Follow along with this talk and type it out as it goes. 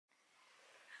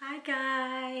Hi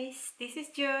guys! This is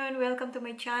June. Welcome to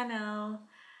my channel.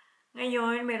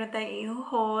 Ngayon, meron tayong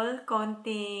i-haul,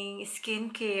 konting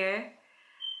skincare,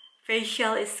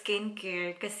 facial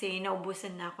skincare kasi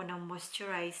naubusan na ako ng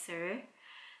moisturizer.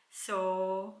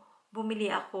 So, bumili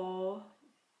ako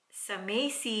sa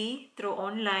Macy through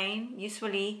online.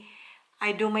 Usually,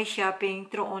 I do my shopping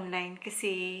through online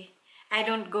kasi I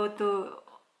don't go to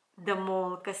the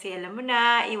mall kasi alam mo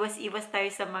na, iwas-iwas tayo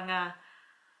sa mga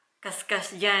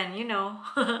kaskas dyan, you know.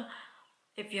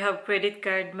 If you have credit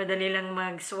card, madali lang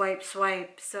mag-swipe.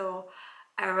 So,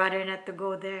 I rather not to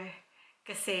go there.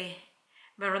 Kasi,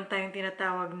 meron tayong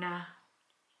tinatawag na,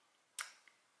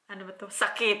 ano ba to?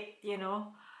 Sakit, you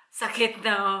know. Sakit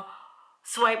na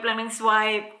swipe lang ng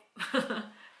swipe.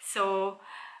 So,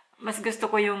 mas gusto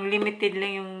ko yung limited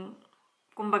lang yung,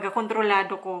 kumbaga,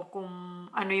 kontrolado ko kung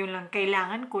ano yung lang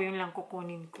kailangan ko, yung lang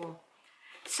kukunin ko.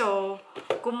 So,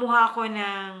 kumuha ko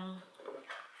ng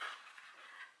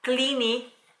Clinique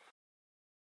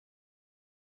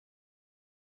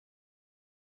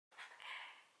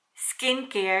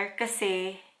skincare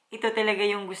kasi ito talaga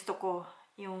yung gusto ko,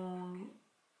 yung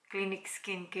Clinique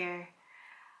skincare.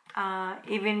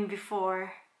 Even before,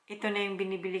 ito na yung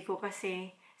binibili ko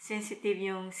kasi sensitive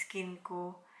yung skin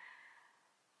ko.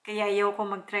 Kaya ayaw ko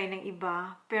mag-try ng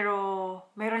iba. Pero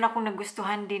mayroon akong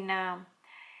nagustuhan din na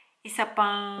isa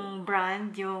pang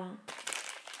brand, yung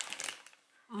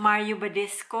Mario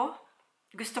Badescu.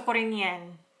 Gusto ko rin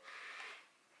yan.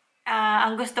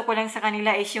 Ang gusto ko lang sa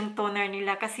kanila is yung toner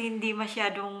nila kasi hindi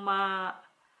masyadong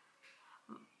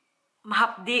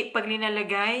mahapdi pag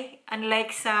linalagay. Unlike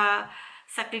sa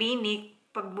Clinique,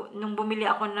 nung bumili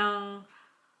ako ng,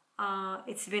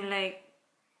 it's been like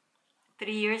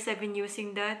 3 years I've been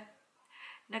using that.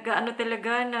 Nag-ano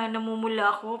talaga na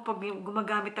namumula ako pag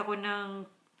gumagamit ako ng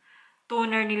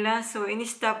toner nila. So,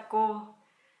 in-stop ko.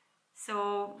 So,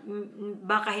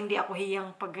 baka hindi ako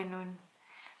hiyang pag ganun.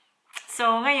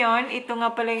 So, ngayon, ito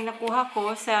nga pala yung nakuha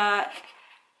ko sa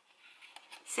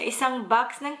isang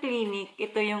box ng Clinique.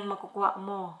 Ito yung makukuha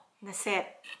mo na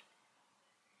set.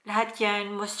 Lahat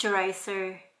yan,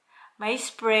 moisturizer. May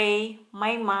spray,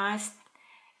 may mask.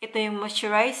 Ito yung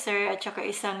moisturizer at saka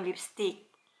isang lipstick.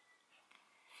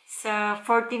 Sa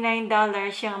 $49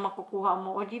 yung makukuha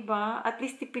mo. O diba? At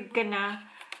least tipid ka na.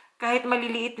 Kahit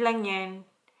maliliit lang yan,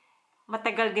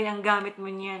 matagal din ang gamit mo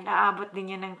niyan. Aabot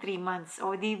din yan ng 3 months.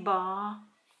 O diba?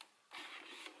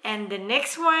 And the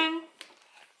next one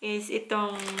is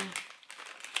itong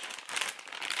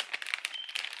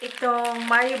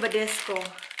Mario Badescu.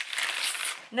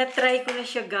 Na-try ko na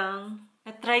siya, gang.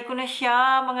 Na-try ko na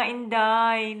siya, mga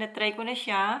inday. Na-try ko na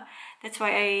siya. That's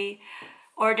why I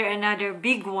order another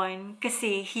big one.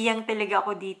 Kasi hiyang talaga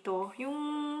ako dito. Yung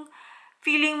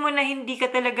feeling mo na hindi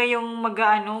ka talaga yung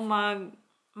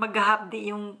maghahapdi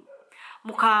yung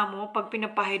mukha mo pag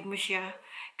pinapahid mo siya.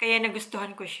 Kaya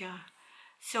nagustuhan ko siya.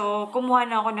 So, kumuha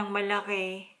na ako ng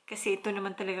malaki. Kasi ito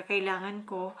naman talaga kailangan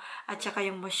ko. At saka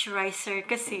yung moisturizer.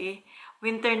 Kasi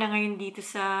winter na ngayon dito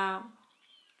sa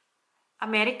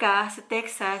Amerika, sa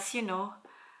Texas, you know.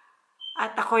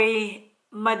 At ako'y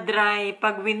madry.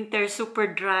 Pag winter, super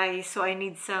dry. So, I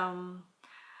need some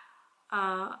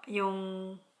yung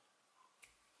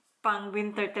pang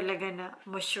winter talaga na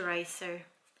moisturizer.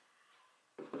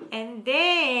 And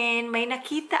then, may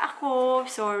nakita ako.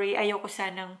 Sorry, ayoko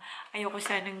sanang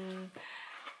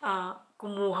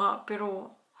kumuha.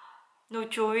 Pero, no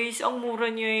choice. Ang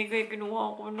mura niya eh. Kaya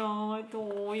kinuha ko na. Ito,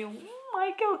 yung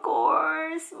Michael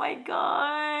Kors. My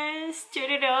gosh.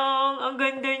 Tcharadang. Ang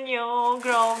ganda niya.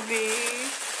 Grabe.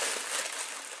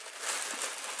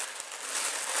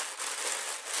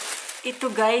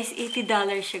 Ito guys, $80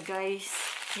 siya guys.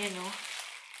 Yan o.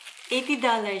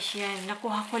 $80 yan.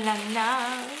 Nakuha ko lang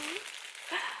ng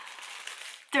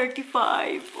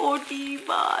 35. O,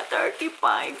 diba?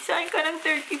 35. Saan ka ng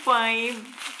 35?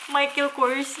 Michael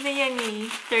Kors na yan eh.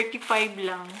 35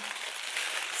 lang.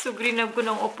 So, grinab ko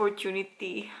ng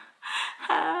opportunity.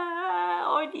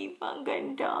 O, diba? Ang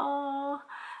ganda.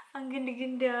 Ang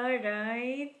ganda-ganda,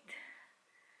 right?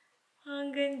 Ang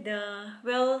ganda.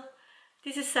 Well,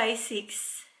 this is size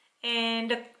 6. And,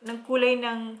 ng kulay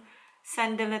ng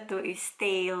sandal na to is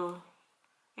tail.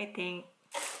 I think.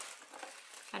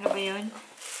 Ano ba yun?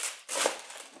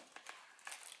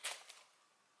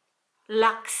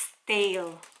 Lux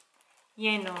tail.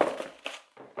 Yan o.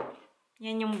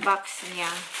 Yan yung box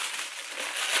niya.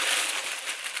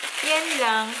 Yan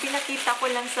lang. Pinakita ko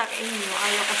lang sa inyo.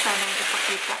 Ayaw ko sanang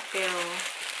ipakita. Pero,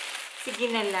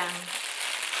 sige na lang.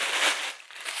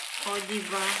 O,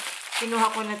 diba?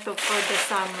 Kinuha ko na to for the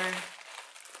summer.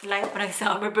 Layo pa ng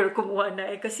summer pero kumuha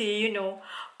na eh. Kasi, you know,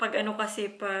 Pag ano kasi,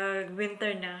 pag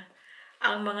winter na,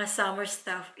 ang mga summer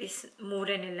stuff is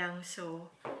mura na lang.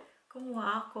 So,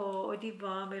 kumuha ako. O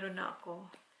diba, meron na ako.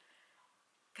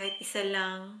 Kahit isa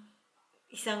lang,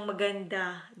 isang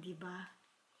maganda, diba?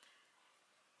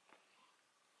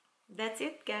 That's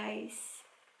it, guys.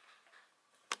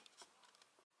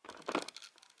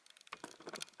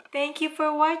 Thank you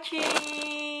for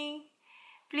watching.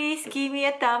 Please give me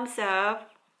a thumbs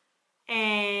up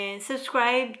and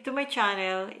subscribe to my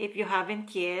channel if you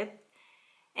haven't yet.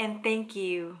 And thank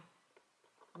you.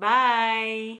 Bye.